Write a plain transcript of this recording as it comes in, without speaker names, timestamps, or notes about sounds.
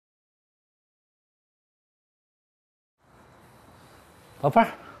宝贝儿，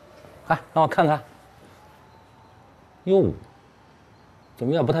来，让我看看。哟，怎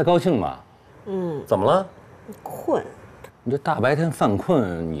么也不太高兴嘛？怎么了？困。你这大白天犯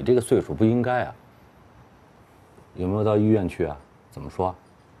困，你这个岁数不应该啊。有没有到医院去啊？怎么说？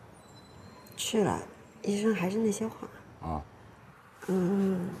去了，医生还是那些话。啊。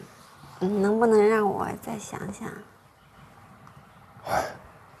能不能让我再想想？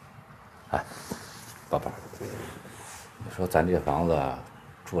哎，宝贝儿，你说咱这房子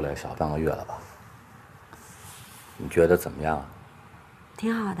住了小半个月了吧？你觉得怎么样啊？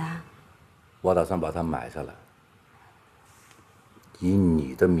挺好的。我打算把它买下来，以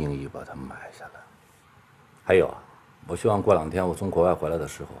你的名义把它买下来。还有啊，我希望过2天我从国外回来的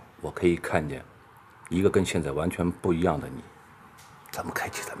时候，我可以看见一个跟现在完全不一样的你，咱们开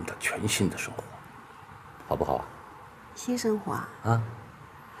启咱们的全新的生活，好不好啊？新生活啊！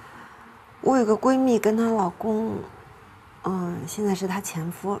我有个闺蜜跟她老公，现在是她前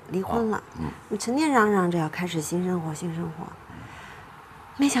夫，离婚了。成天嚷嚷着要开始新生活，新生活。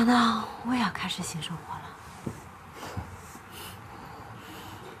没想到我也要开始新生活了。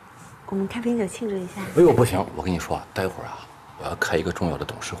我们开瓶酒庆祝一下。哎呦，不行！我跟你说啊，待会儿啊，我要开一个重要的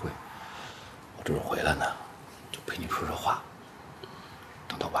董事会，我这会回来呢，就陪你说说话。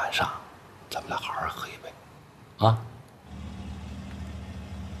等到晚上，咱们俩好好喝一杯，啊！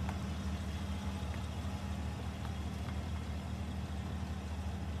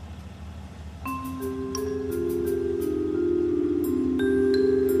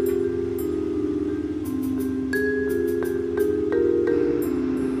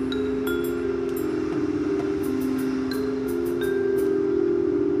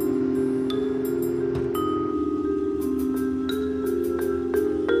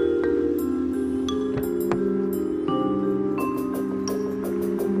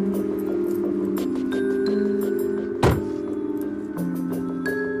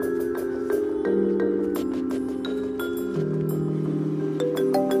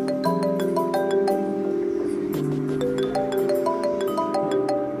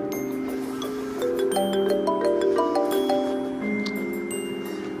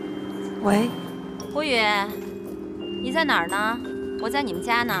喂，吴宇，你在哪儿呢？我在你们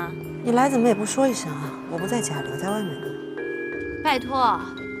家呢。你来怎么也不说一声啊？我不在家里，我在外面呢。拜托，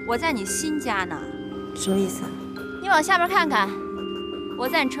我在你新家呢。什么意思？你往下边看看，我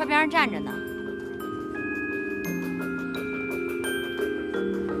在你车边上站着呢。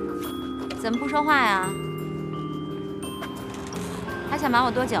怎么不说话呀？还想瞒我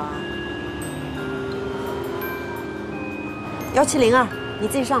多久啊？1702，你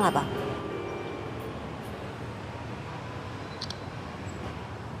自己上来吧。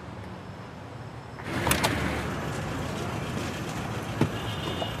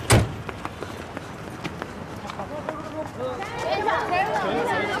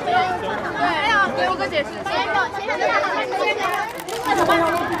给我个解释。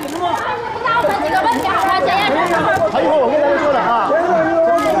还一会儿我跟大家说的啊。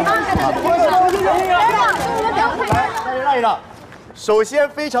让一让。首先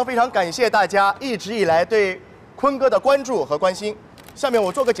非常感谢大家一直以来对坤哥的关注和关心。下面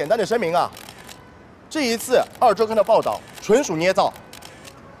我做个简单的声明啊，这一次2周刊的报道纯属捏造。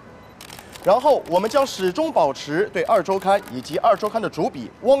然后我们将始终保持对2周刊以及2周刊的主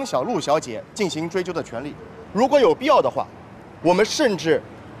笔汪小鹿小姐进行追究的权利。如果有必要的话，我们甚至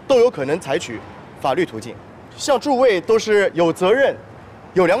都有可能采取法律途径。像诸位都是有责任、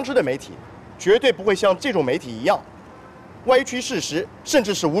有良知的媒体，绝对不会像这种媒体一样歪曲事实，甚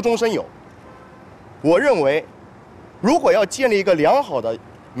至是无中生有。我认为，如果要建立一个良好的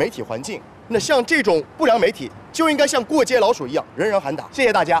媒体环境，那像这种不良媒体就应该像过街老鼠一样，人人喊打。谢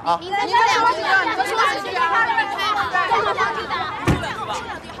谢大家啊！你再说2句啊！你再说2句啊！再说2句的。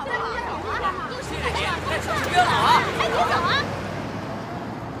别走啊！哎，别走啊！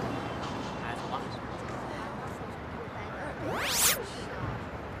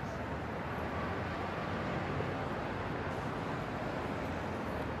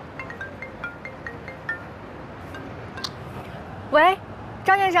喂，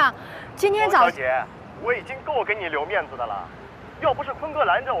张先生，今天早。小姐，我已经够给你留面子的了，要不是坤哥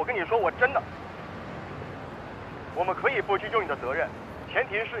拦着，我跟你说，我真的。我们可以不追究你的责任，前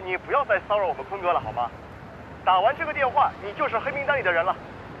提是你不要再骚扰我们坤哥了，好吗？打完这个电话，你就是黑名单里的人了。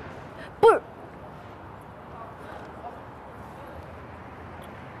不是。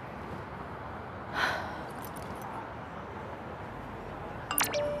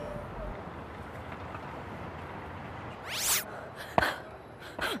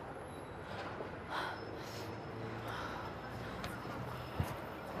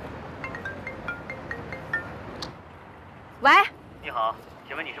喂，你好，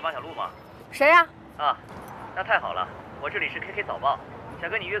请问你是汪小鹿吗？谁呀？啊，那太好了，我这里是 KK 早报，想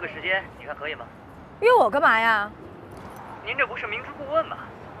跟你约个时间，你看可以吗？约我干嘛呀？您这不是明知故问吗？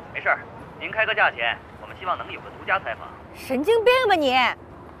没事儿，您开个价钱，我们希望能有个独家采访。神经病吧你！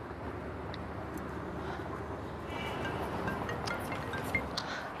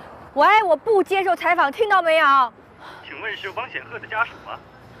喂，我不接受采访，听到没有？请问是汪显赫的家属吗？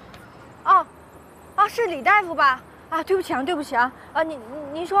哦，啊，是李大夫吧？啊，对不起啊，对不起啊，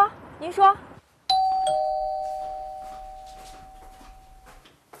您说，您说。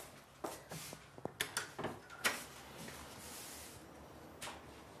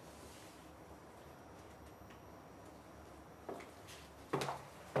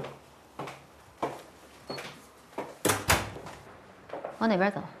往哪边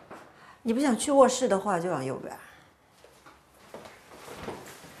走？你不想去卧室的话，就往右边。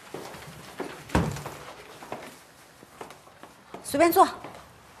随便坐。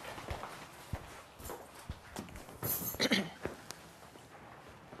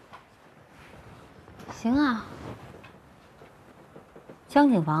行啊，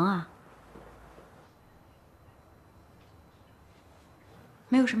江景房啊，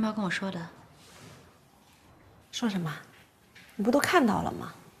没有什么要跟我说的。说什么？你不都看到了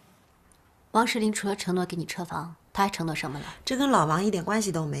吗？王石林除了承诺给你车房，他还承诺什么了？这跟老王一点关系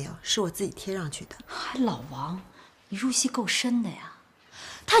都没有，是我自己贴上去的。还老王，你入戏够深的呀！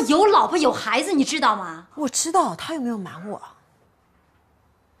他有老婆有孩子，你知道吗？我知道，他有没有瞒我？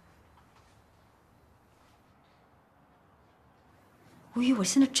吴宇，我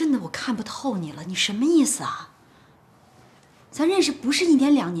现在真的我看不透你了，你什么意思啊？咱认识不是1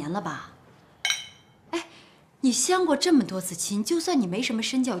年2年了吧？哎，你相过这么多次亲，就算你没什么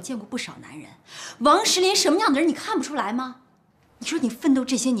身教，见过不少男人，王石林什么样的人你看不出来吗？你说你奋斗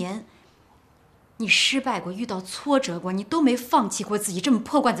这些年，你失败过，遇到挫折过，你都没放弃过自己，这么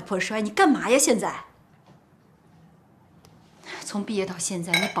破罐子破摔，你干嘛呀？现在，从毕业到现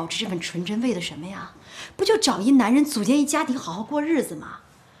在，你保持这份纯真，为的什么呀？不就找一男人，组建一家庭，好好过日子吗？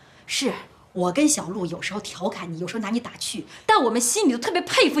是我跟小鹿有时候调侃你，有时候拿你打趣，但我们心里都特别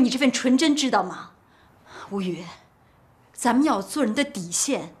佩服你这份纯真，知道吗？吴宇，咱们要有做人的底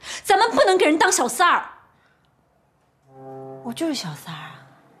线，咱们不能给人当小三儿。我就是小三儿啊！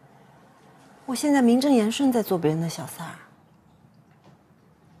我现在名正言顺在做别人的小三儿。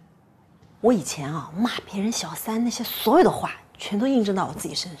我以前啊骂别人小三那些所有的话，全都印证到我自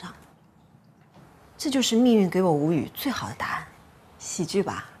己身上。这就是命运给我吴宇最好的答案。喜剧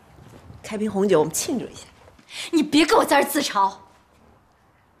吧，开瓶红酒，我们庆祝一下。你别给我在这自嘲。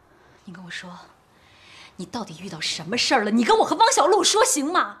你跟我说，你到底遇到什么事儿了？你跟我和汪小鹿说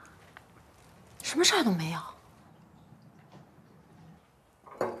行吗？什么事儿都没有。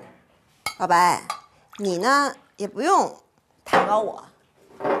老白，你呢也不用抬高我，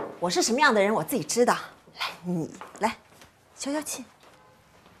我是什么样的人我自己知道。来，你来消消气。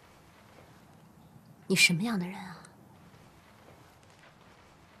你什么样的人啊？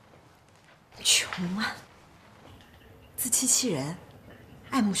穷啊，自欺欺人，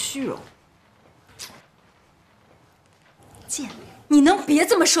爱慕虚荣，贱。你能别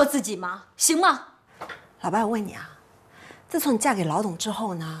这么说自己吗？行吗？老白，我问你啊，自从你嫁给老董之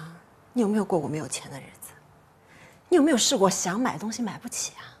后呢，你有没有过过没有钱的日子？你有没有试过想买东西买不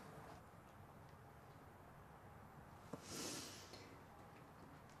起啊？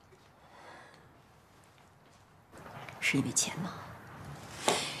是因为钱吗？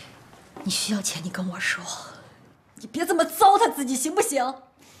你需要钱，你跟我说，你别这么糟蹋自己，行不行？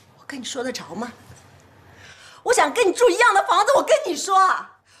我跟你说得着吗？我想跟你住一样的房子，我跟你说；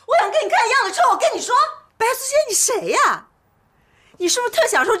我想跟你开一样的车，我跟你说。白素仙，你谁呀？你是不是特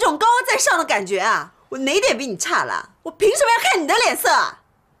享受这种高高在上的感觉啊？我哪点比你差了？我凭什么要看你的脸色啊？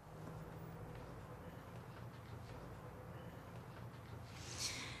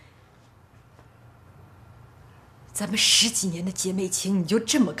咱们10几年的姐妹情，你就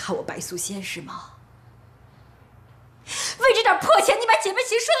这么看我白素仙是吗？为这点破钱，你把姐妹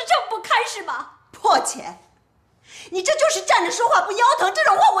情说的这么不堪是吗？破钱？你这就是站着说话不腰疼，这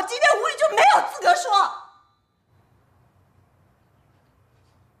种话我今天吴宇就没有资格说。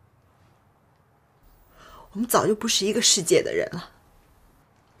我们早就不是一个世界的人了。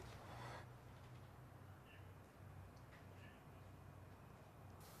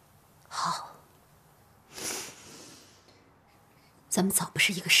好。咱们早不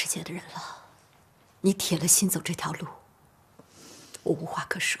是一个世界的人了，你铁了心走这条路，我无话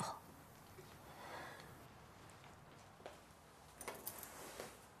可说。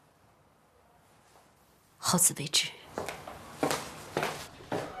好自为之。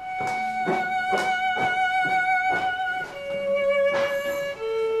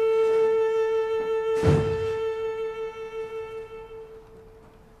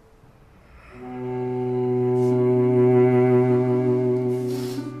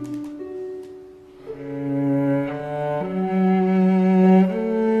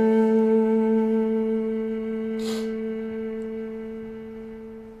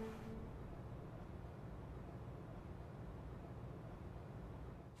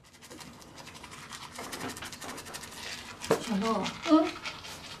小鹿，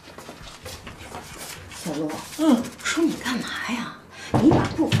小鹿，说你干嘛呀？你把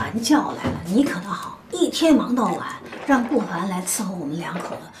不凡叫来了，你可倒好，一天忙到晚，让不凡来伺候我们两口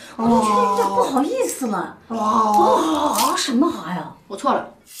子，我都觉得有点不好意思了。什么话呀？我错了，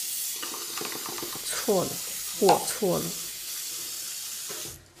我错了。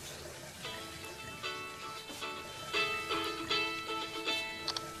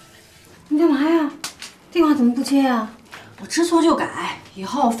你干嘛呀？电话怎么不接啊？我知错就改，以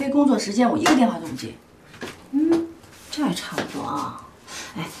后非工作时间我一个电话都不接。这还差不多啊。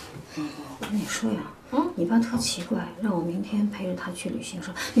哎，我跟你说呀，你爸特奇怪，让我明天陪着他去旅行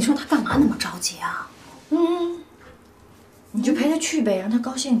社。你说他干嘛那么着急啊？你就陪他去呗，让他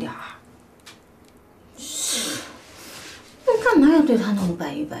高兴点儿。你干嘛要对他那么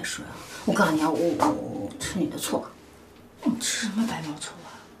百依百顺啊？我告诉你啊，我吃你的醋。你吃什么白毛醋啊？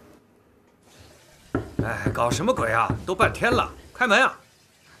哎，搞什么鬼啊！都半天了，开门啊！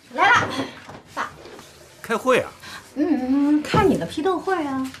来了，爸。开会啊？开你的批斗会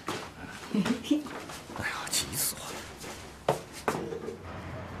啊。哎呀，急死我了！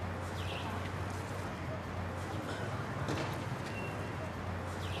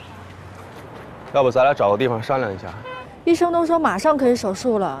要不咱俩找个地方商量一下？医生都说马上可以手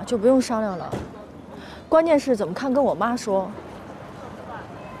术了，就不用商量了。关键是怎么看跟我妈说。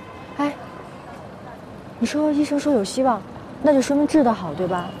哎，你说医生说有希望，那就说明治得好，对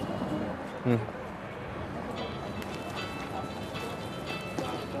吧？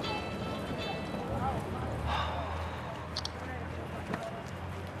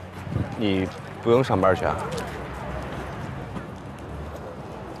你不用上班去啊？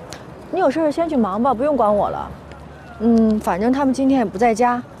你有事先去忙吧，不用管我了。反正他们今天也不在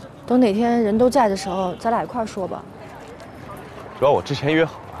家，等哪天人都在的时候，咱俩一块儿说吧。主要我之前约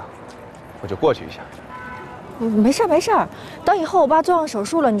好了，我就过去一下。没事没事，等以后我爸做上手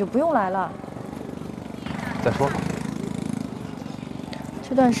术了，你就不用来了。再说。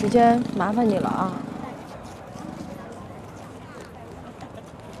这段时间麻烦你了啊。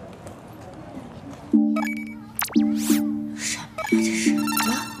什么呀这是啊？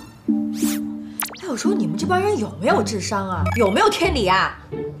哎，我说你们这帮人有没有智商啊？有没有天理啊？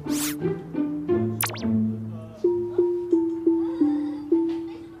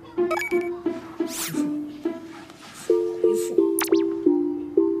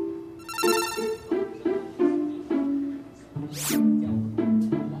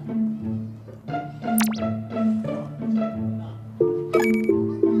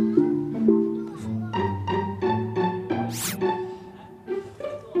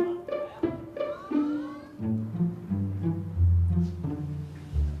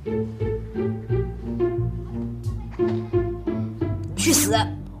去死！才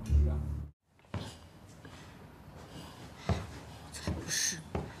不是！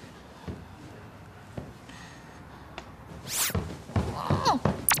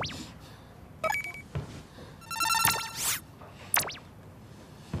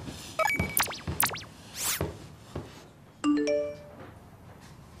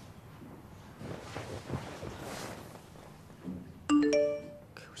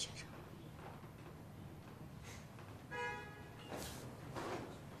给我写上。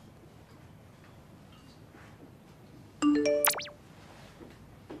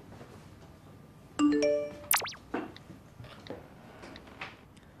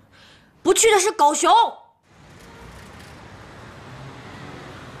不去的是狗熊。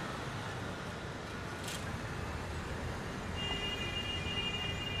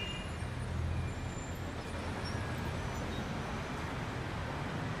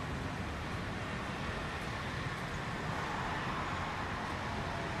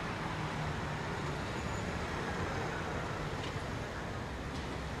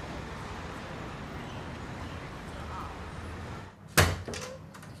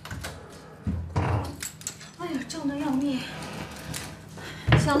重的要命。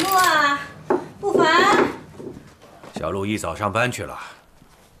小鹿啊，不凡。小鹿一早上班去了，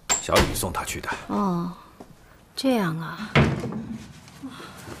小雨送他去的。哦，这样啊。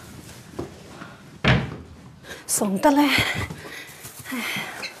怂的嘞。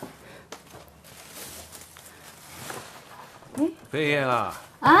飞燕啊。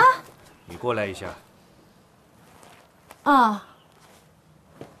啊？你过来一下。啊。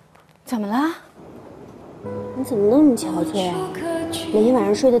怎么了？你怎么那么憔悴啊？每天晚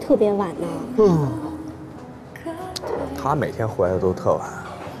上睡得特别晚呢。他每天回来的都特晚。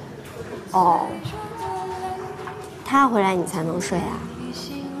哦，他回来你才能睡啊？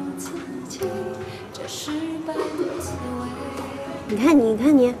你看你，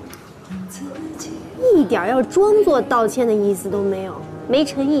一点要装作道歉的意思都没有，没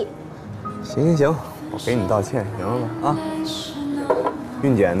诚意。行，我给你道歉，行了吧？啊，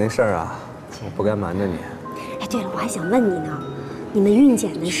孕检那事儿啊，我不该瞒着你。哎，对了，我还想问你呢，你们孕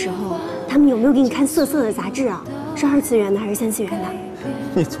检的时候，他们有没有给你看色的杂志啊？是2次元的还是3次元的？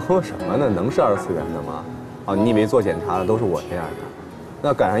你琢磨什么呢？能是2次元的吗？啊，你以为做检查的都是我这样的？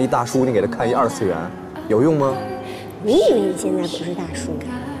那赶上一大叔，你给他看一2次元，有用吗？你以为你现在不是大叔？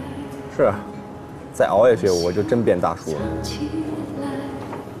是，再熬下去我就真变大叔了。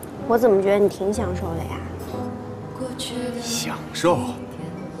我怎么觉得你挺享受的呀？享受？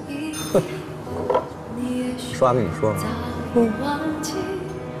哼！实话跟你说吧，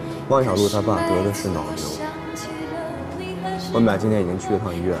汪小鹿他爸得的是脑瘤，我们俩今天已经去了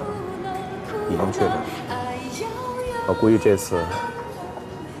趟医院了，已经确诊了。我估计这次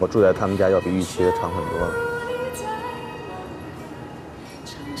我住在他们家要比预期的长很多了。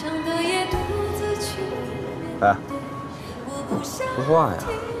哎，说话呀！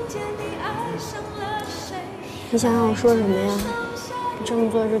你想让我说什么呀？你这么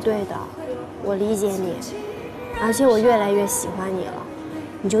做是对的，我理解你，而且我越来越喜欢你了。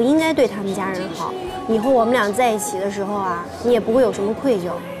你就应该对他们家人好，以后我们俩在一起的时候啊，你也不会有什么愧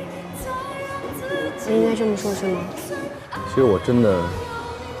疚。我应该这么说，是吗？其实我真的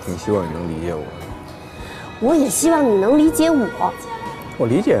挺希望你能理解我的。我也希望你能理解我。我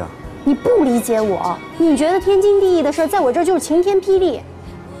理解啊。你不理解我，你觉得天经地义的事，在我这儿就是晴天霹雳。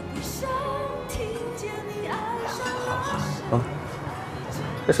啊，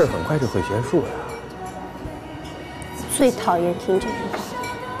这事儿很快就会结束的。最讨厌听这句话，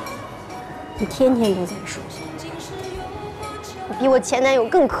你天天都在说。你比我前男友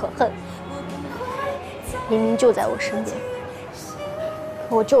更可恨，明明就在我身边，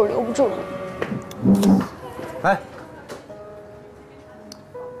可我就是留不住你。哎。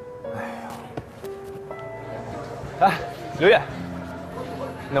哎，刘烨，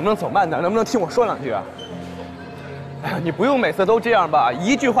能不能走慢点？能不能听我说2句啊？哎呀，你不用每次都这样吧，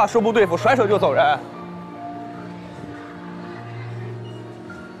一句话说不对付，甩手就走人。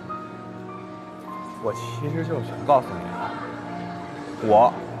我其实就是想告诉你，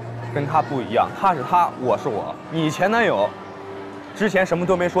我跟他不一样，他是他，我是我。你前男友之前什么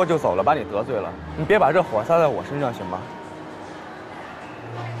都没说就走了，把你得罪了，你别把这火撒在我身上，行吗？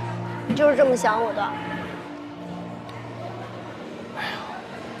你就是这么想我的。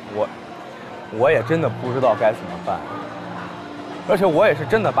我也真的不知道该怎么办，而且我也是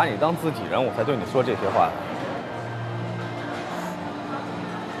真的把你当自己人，我才对你说这些话的。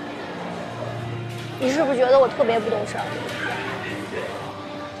你是不是觉得我特别不懂事儿？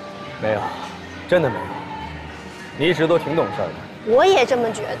没有，真的没有，你一直都挺懂事儿的。我也这么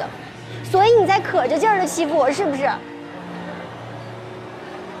觉得，所以你才可着劲儿的欺负我，是不是？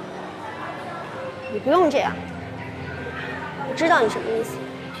你不用这样，我知道你什么意思。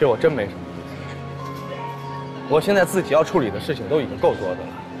其实我真没什么。我现在自己要处理的事情都已经够多的了，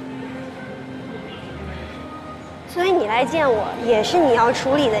所以你来见我也是你要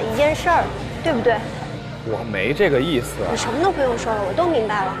处理的一件事儿，对不对？我没这个意思。你什么都不用说了，我都明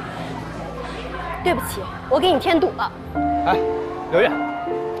白了。对不起，我给你添堵了。哎，刘烨，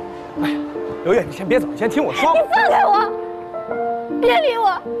哎呀，刘烨，你先别走，你先听我说。你放开我，别理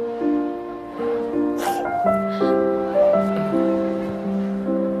我。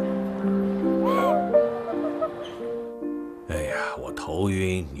头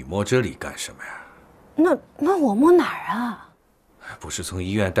晕，你摸这里干什么呀？那我摸哪儿啊？不是从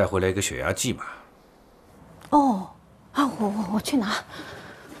医院带回来一个血压计吗？哦，啊，我去拿。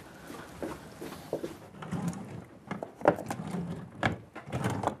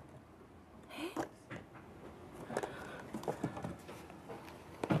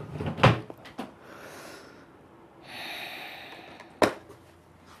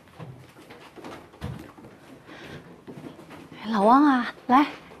老汪啊，来，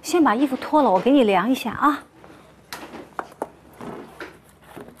先把衣服脱了，我给你量一下啊。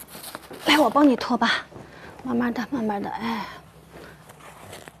来，我帮你脱吧，慢慢的，慢慢的，哎，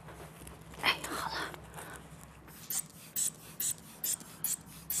哎，好了。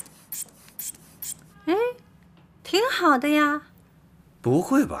哎，挺好的呀。不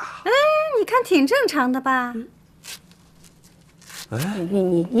会吧？哎，你看挺正常的吧？哎，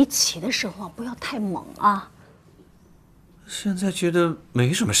你起的时候不要太猛啊。现在觉得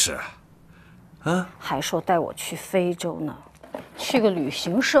没什么事啊，还说带我去非洲呢，去个旅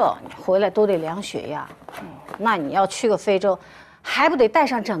行社，你回来都得量血压。那你要去个非洲，还不得带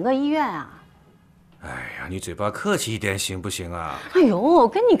上整个医院啊？哎呀，你嘴巴客气一点行不行啊？哎呦，我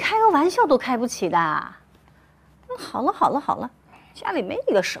跟你开个玩笑都开不起的。好了好了好了，家里没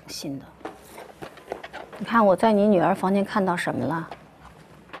一个省心的。你看我在你女儿房间看到什么了？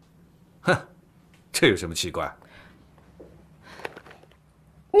哼，这有什么奇怪？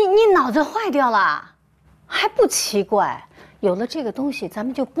你脑子坏掉了，还不奇怪？有了这个东西，咱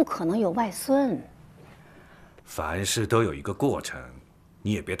们就不可能有外孙。凡事都有一个过程，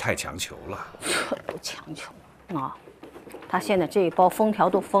你也别太强求了。这不强求啊！他现在这一包封条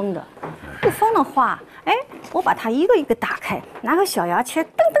都封的，不封的话，哎，我把它一个一个打开，拿个小牙签，噔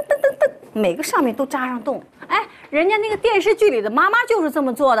噔噔噔噔，每个上面都扎上洞。哎，人家那个电视剧里的妈妈就是这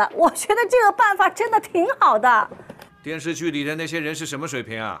么做的，我觉得这个办法真的挺好的。电视剧里的那些人是什么水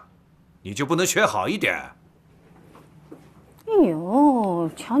平啊？你就不能学好一点？哎呦，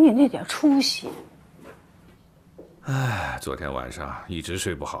瞧你那点出息！哎，昨天晚上一直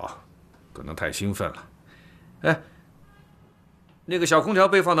睡不好，可能太兴奋了。哎，那个小空调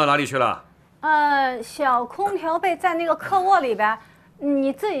被放到哪里去了？小空调被在那个客卧里边，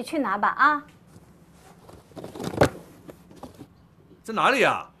你自己去拿吧啊。在哪里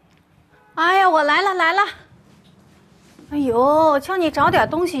呀？哎呀，我来了来了。哎呦，叫你找点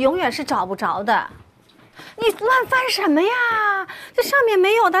东西，永远是找不着的。你乱翻什么呀？这上面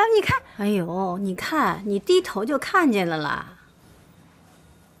没有的，你看。哎呦，你看，你低头就看见了啦。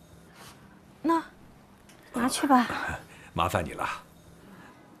那，拿去吧。麻烦你了。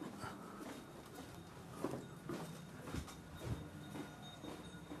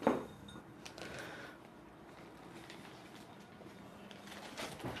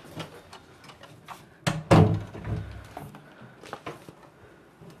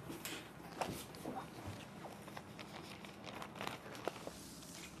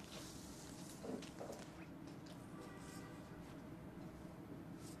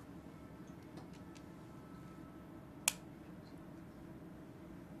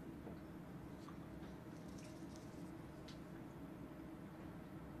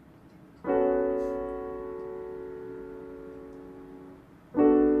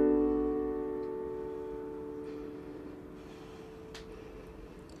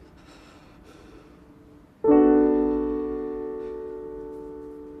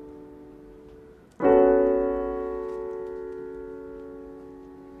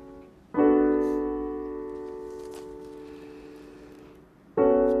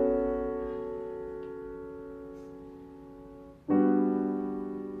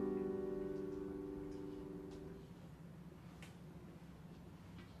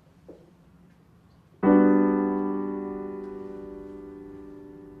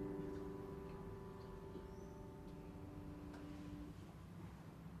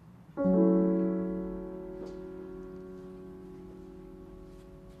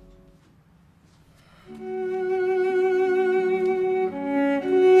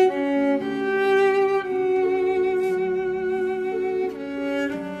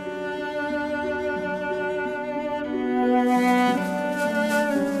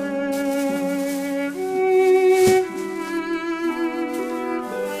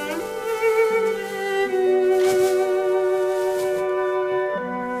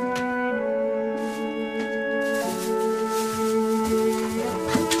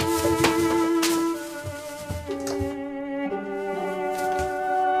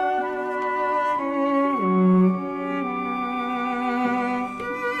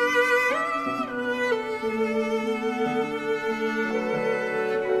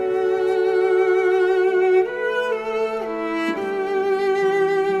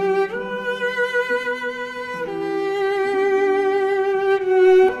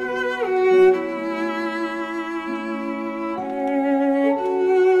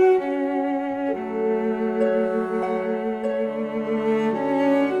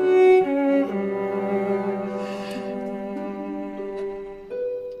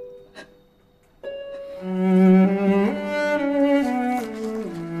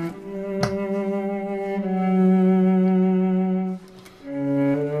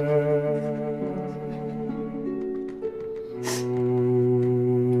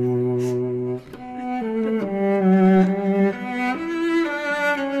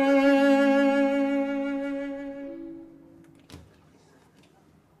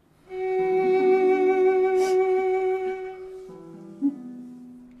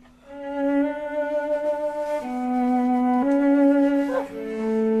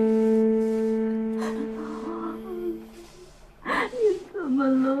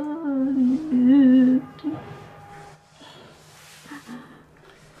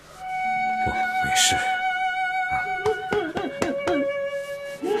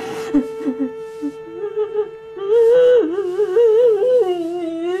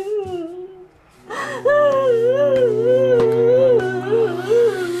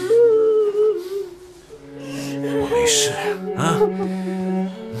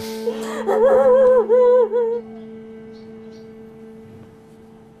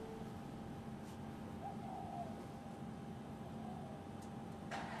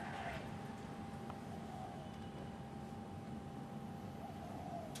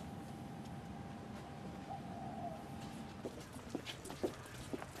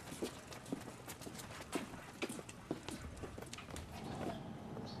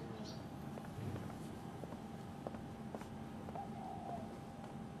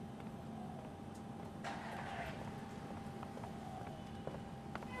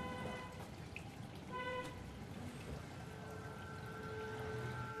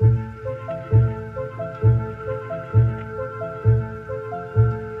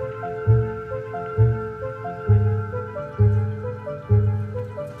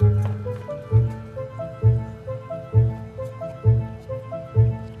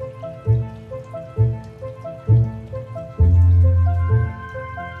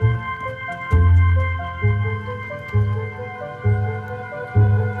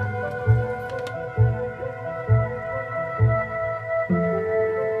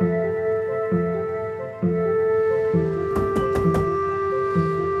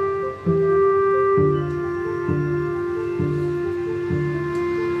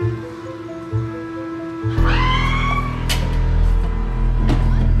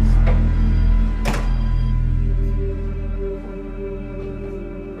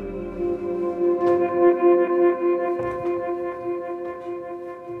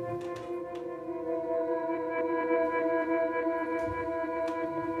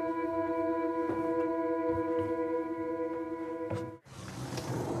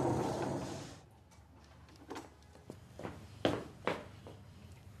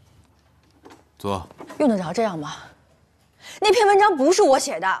坐。用得着这样吗？那篇文章不是我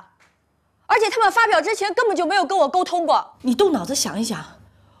写的，而且他们发表之前根本就没有跟我沟通过。你动脑子想一想，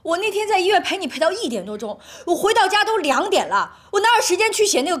我那天在医院陪你陪到1点多钟，我回到家都2点了，我哪有时间去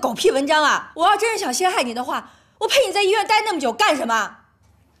写那个狗屁文章啊？我要真是想陷害你的话，我陪你在医院待那么久干什么？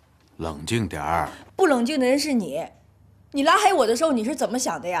冷静点儿。不冷静的人是你，你拉黑我的时候你是怎么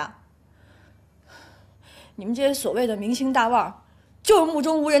想的呀？你们这些所谓的明星大腕，就是目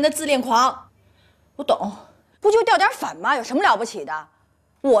中无人的自恋狂。我懂，不就掉点粉吗？有什么了不起的？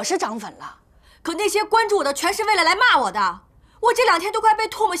我是涨粉了，可那些关注我的全是为了来骂我的。我这2天都快被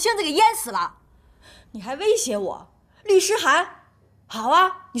唾沫星子给淹死了。你还威胁我，律师函？好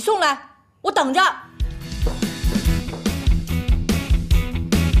啊，你送来，我等着。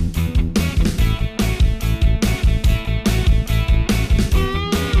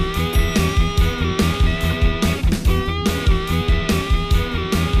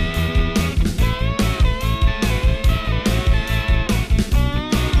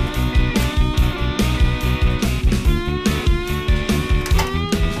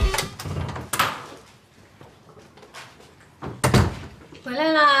回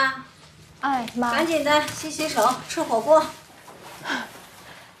来啦！哎，妈，赶紧的，洗洗手，吃火锅。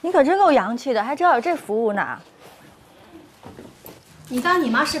你可真够洋气的，还知道有这服务呢。你当你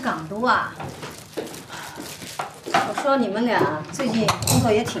妈是港督啊？我说你们俩最近工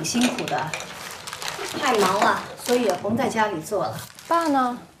作也挺辛苦的，太忙了，所以也甭在家里做了。爸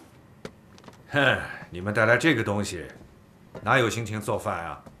呢？哼，你们带来这个东西，哪有心情做饭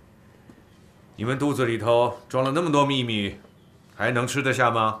啊？你们肚子里头装了那么多秘密。还能吃得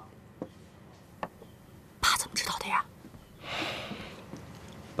下吗？爸怎么知道的呀？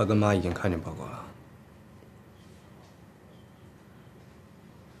爸跟妈已经看见报告了。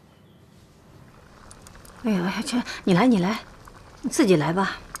哎呀，这你来，你自己来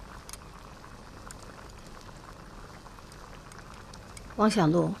吧。汪小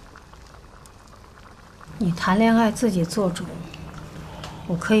璐，你谈恋爱自己做主，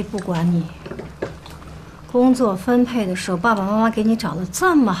我可以不管你。工作分配的时候，爸爸妈妈给你找了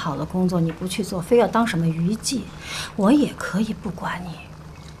这么好的工作，你不去做，非要当什么娱妓，我也可以不管你。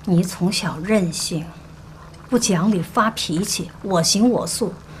你从小任性，不讲理，发脾气，我行我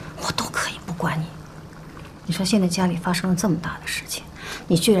素，我都可以不管你。你说现在家里发生了这么大的事情，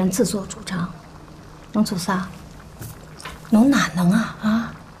你居然自作主张，能做啥？能哪能啊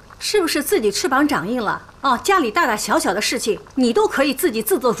啊！是不是自己翅膀长硬了？哦，家里大大小小的事情，你都可以自己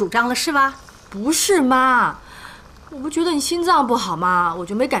自作主张了，是吧？不是妈，我不觉得你心脏不好吗？我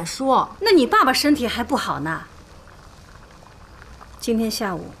就没敢说。那你爸爸身体还不好呢。今天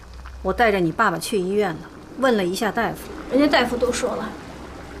下午，我带着你爸爸去医院了，问了一下大夫，人家大夫都说了，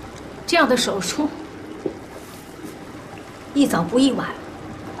这样的手术一早不一晚。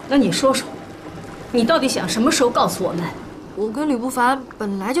那你说说，你到底想什么时候告诉我们？我跟吕不凡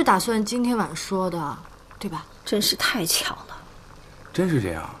本来就打算今天晚上说的，对吧？真是太巧了。真是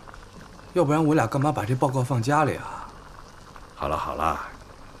这样。要不然我俩干嘛把这报告放家里啊？好了好了，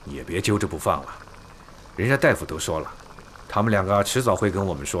你也别揪着不放了。人家大夫都说了，他们2个迟早会跟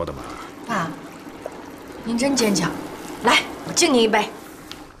我们说的嘛。爸，您真坚强。来，我敬你一杯。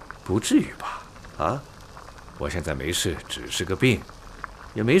不至于吧？啊，我现在没事，只是个病，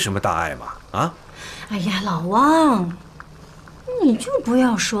也没什么大碍嘛。啊？哎呀，老汪，你就不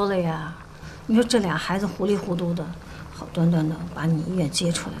要说了呀。你说这俩孩子糊里糊涂的，好端端的把你医院接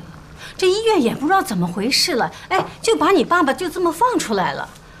出来了。这医院也不知道怎么回事了，哎，就把你爸爸就这么放出来了，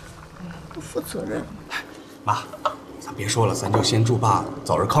不负责任。妈，咱别说了，咱就先祝爸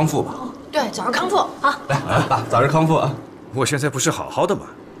早日康复吧。对，早日康复。好，来，爸，早日康复啊！我现在不是好好的吗？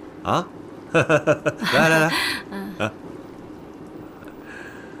啊，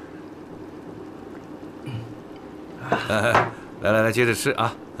来，来，接着吃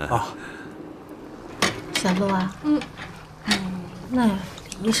啊！好。小璐啊，那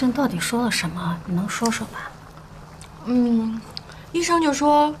李医生到底说了什么？你能说说吧？医生就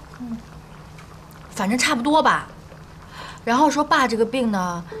说，反正差不多吧。然后说爸这个病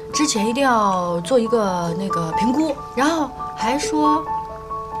呢，之前一定要做一个那个评估，然后还说，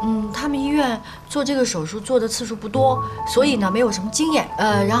他们医院做这个手术做的次数不多，所以呢没有什么经验。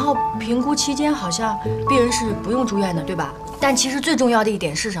然后评估期间好像病人是不用住院的，对吧？但其实最重要的一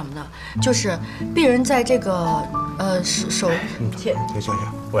点是什么呢？就是病人在这个行，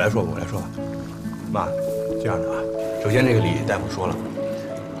我来说吧。妈，这样的啊，首先这个李大夫说了，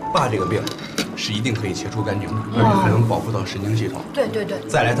爸这个病是一定可以切除干净的，而且还能保护到神经系统。对。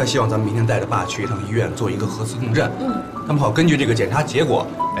再来，他希望咱们明天带着爸去一趟医院做一个核磁共振，他们好根据这个检查结果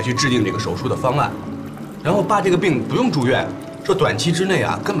来去制定这个手术的方案。然后爸这个病不用住院，说短期之内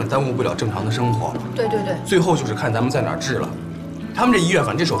啊，根本耽误不了正常的生活。对对对，最后就是看咱们在哪儿治了。他们这医院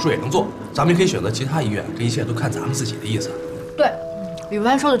反正这手术也能做，咱们也可以选择其他医院。这一切都看咱们自己的意思。对，吕不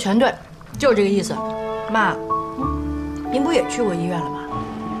凡说的全对，就是这个意思。妈，您不也去过医院了吗？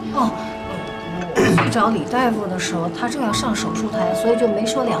哦，我去找李大夫的时候，他正要上手术台，所以就没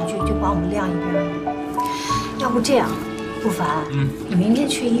说两句就把我们晾一边了。要不这样，不凡，你明天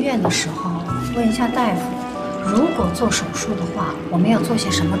去医院的时候问一下大夫，如果做手术的话，我们要做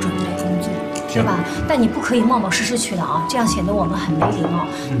些什么准备工作？ 对吧？但你不可以冒冒失失去的啊，这样显得我们很没礼貌。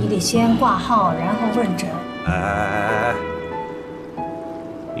你得先挂号，然后问诊。哎，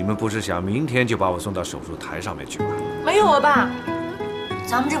你们不是想明天就把我送到手术台上面去吗？没有啊，爸，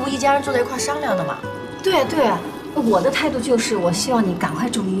咱们这不一家人坐在一块商量的吗？对啊，对啊，我的态度就是，我希望你赶快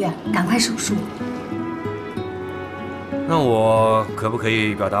住医院，赶快手术。那我可不可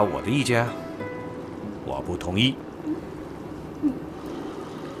以表达我的意见？我不同意。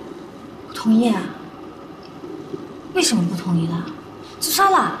 同意啊？为什么不同意了？自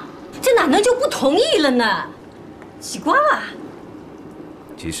杀了？这哪能就不同意了呢？奇怪了。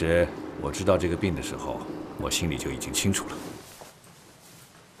其实我知道这个病的时候，我心里就已经清楚了。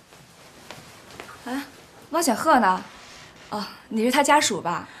哎，汪显赫呢？哦，你是他家属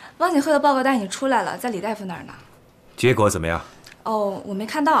吧？汪显赫的报告单已经出来了，在李大夫那儿呢。结果怎么样？哦，我没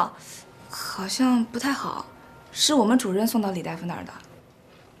看到，好像不太好，是我们主任送到李大夫那儿的。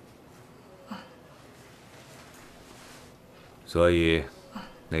 所以，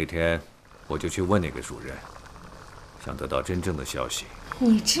那天我就去问那个主任，想得到真正的消息。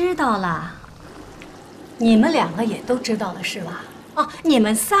你知道了？你们两个也都知道了是吧？哦，你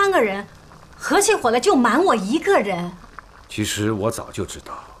们3个人合起伙来就瞒我1个人。其实我早就知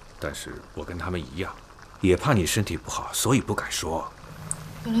道，但是我跟他们一样，也怕你身体不好，所以不敢说。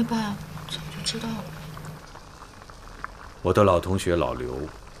原来爸早就知道了。我的老同学老刘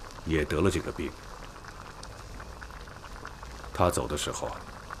也得了这个病。 他走的时候，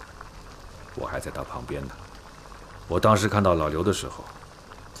我还在他旁边呢。我当时看到老刘的时候，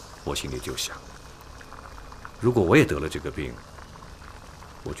我心里就想：如果我也得了这个病，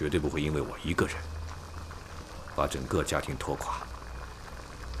我绝对不会因为我一个人把整个家庭拖垮。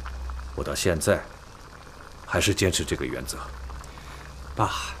我到现在还是坚持这个原则。爸，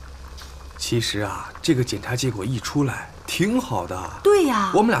其实啊，这个检查结果一出来，挺好的。对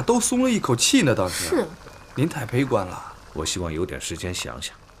呀，我们俩都松了一口气呢。当时是，您太悲观了。 我希望有点时间想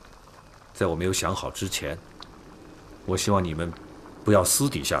想，在我没有想好之前，我希望你们不要私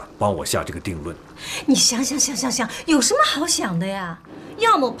底下帮我下这个定论。你想，有什么好想的呀？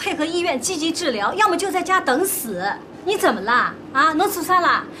要么配合医院积极治疗，要么就在家等死。你怎么啦？啊，能自杀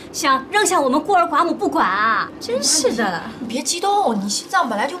了？想扔下我们孤儿寡母不管啊？真是的！你别激动，你心脏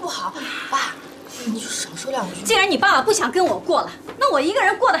本来就不好。爸，你就少说2句。既然你爸爸不想跟我过了，那我一个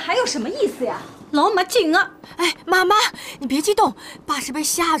人过的还有什么意思呀？ 老马紧啊！哎，妈妈，你别激动，爸是被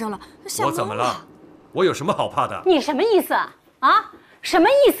吓着了。我怎么了？我有什么好怕的？你什么意思啊？啊？什么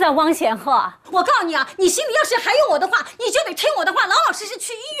意思啊，汪显赫？我告诉你啊，你心里要是还有我的话，你就得听我的话，老老实实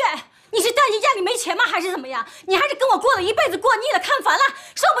去医院。你是担心家里没钱吗？还是怎么样？你还是跟我过了一辈子，过腻了，看烦了，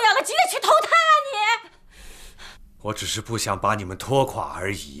受不了了，急着去投胎啊你！我只是不想把你们拖垮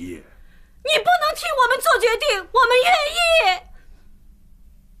而已。你不能替我们做决定，我们愿意。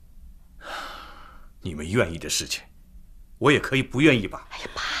 你们愿意的事情，我也可以不愿意吧？哎呀，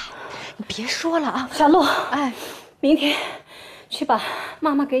爸，你别说了啊！小鹿，哎，明天去把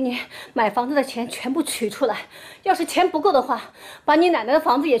妈妈给你买房子的钱全部取出来。要是钱不够的话，把你奶奶的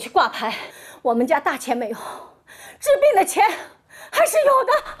房子也去挂牌。我们家大钱没有，治病的钱还是有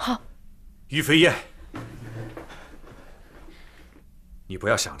的。好，于飞燕，你不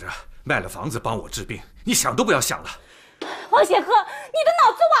要想着卖了房子帮我治病，你想都不要想了。王显赫，你的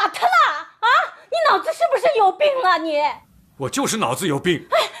脑子瓦特了啊！ 你脑子是不是有病啊你？我就是脑子有病。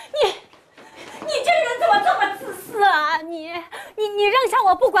哎，你这人怎么这么自私啊？你扔下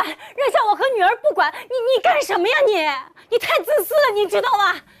我不管，扔下我和女儿不管，你干什么呀你？你太自私了，你知道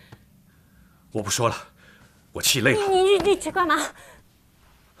吗？我不说了，我气累了。你去干嘛？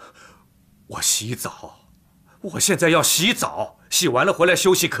我洗澡，我现在要洗澡，洗完了回来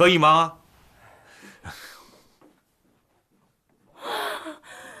休息可以吗？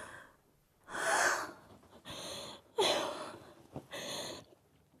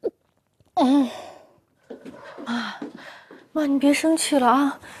 妈，你别生气了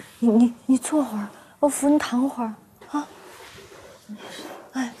啊！你坐会儿，我扶你躺会儿啊。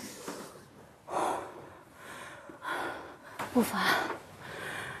哎，不凡，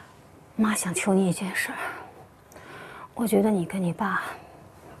妈想求你一件事儿。我觉得你跟你爸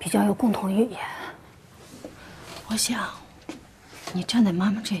比较有共同语言。我想，你站在妈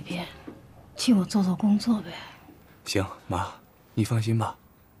妈这边，替我做做工作呗。行，妈，你放心吧，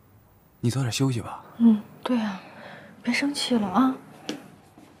你早点休息吧。嗯，对啊，别生气了啊。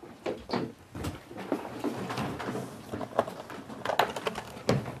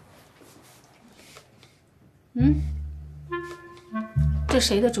嗯，这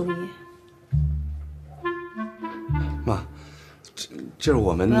谁的主意？妈，这是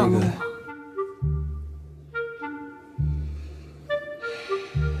我们那个。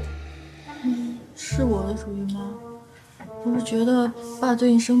是我的主意吗？我是觉得爸最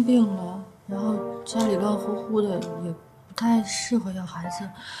近生病了，然后家里乱乎乎的，也不太适合要孩子，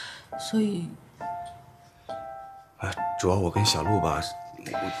所以……主要我跟小鹿吧，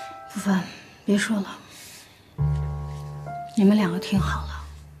不凡，别说了，你们两个听好了，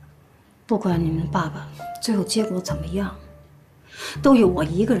不管你们爸爸最后结果怎么样，都有我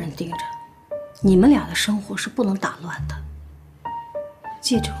一个人盯着，你们俩的生活是不能打乱的，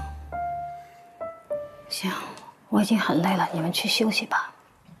记住。行，我已经很累了，你们去休息吧。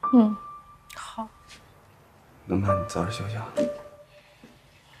嗯，好。那妈，你早点休息啊。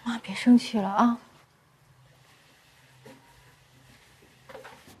妈，别生气了啊。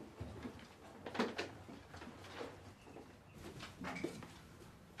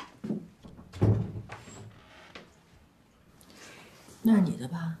那是你的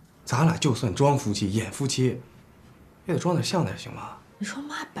吧？咱俩就算装夫妻、演夫妻，也得装点像点行吗？你说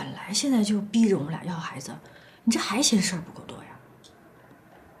妈本来现在就逼着我们俩要孩子，你这还嫌事儿不够多呀？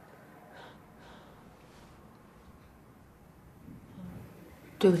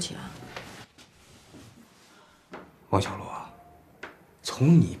对不起啊，王小璐啊，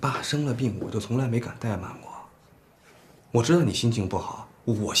从你爸生了病，我就从来没敢怠慢过。我知道你心情不好，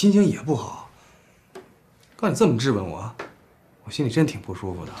我心情也不好。刚你这么质问我，我心里真挺不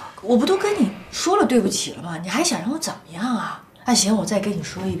舒服的。我不都跟你说了对不起了吗？你还想让我怎么样啊？哎，行，我再跟你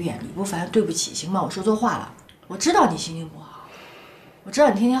说一遍，吕不凡，对不起，行吗？我说错话了，我知道你心情不好，我知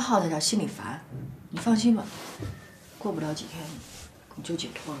道你天天耗在这儿，心里烦。你放心吧，过不了几天，你就解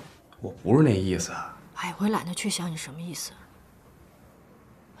脱了。我不是那意思。哎，我也懒得去想你什么意思。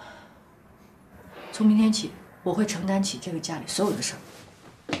从明天起，我会承担起这个家里所有的事儿。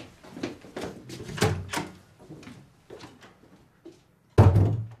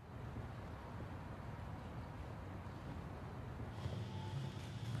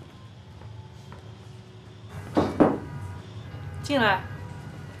进来。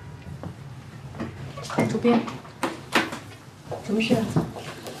主编，什么事？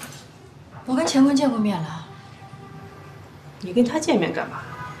我跟乾坤见过面了。你跟他见面干嘛？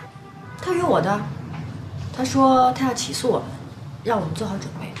他约我的。他说他要起诉我们，让我们做好准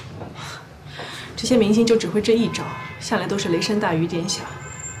备。这些明星就只会这一招，向来都是雷声大雨点小。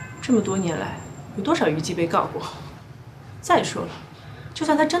这么多年来，有多少娱记被告过？再说了，就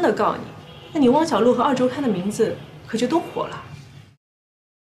算他真的告你，那你汪小璐和2周刊的名字可就都火了。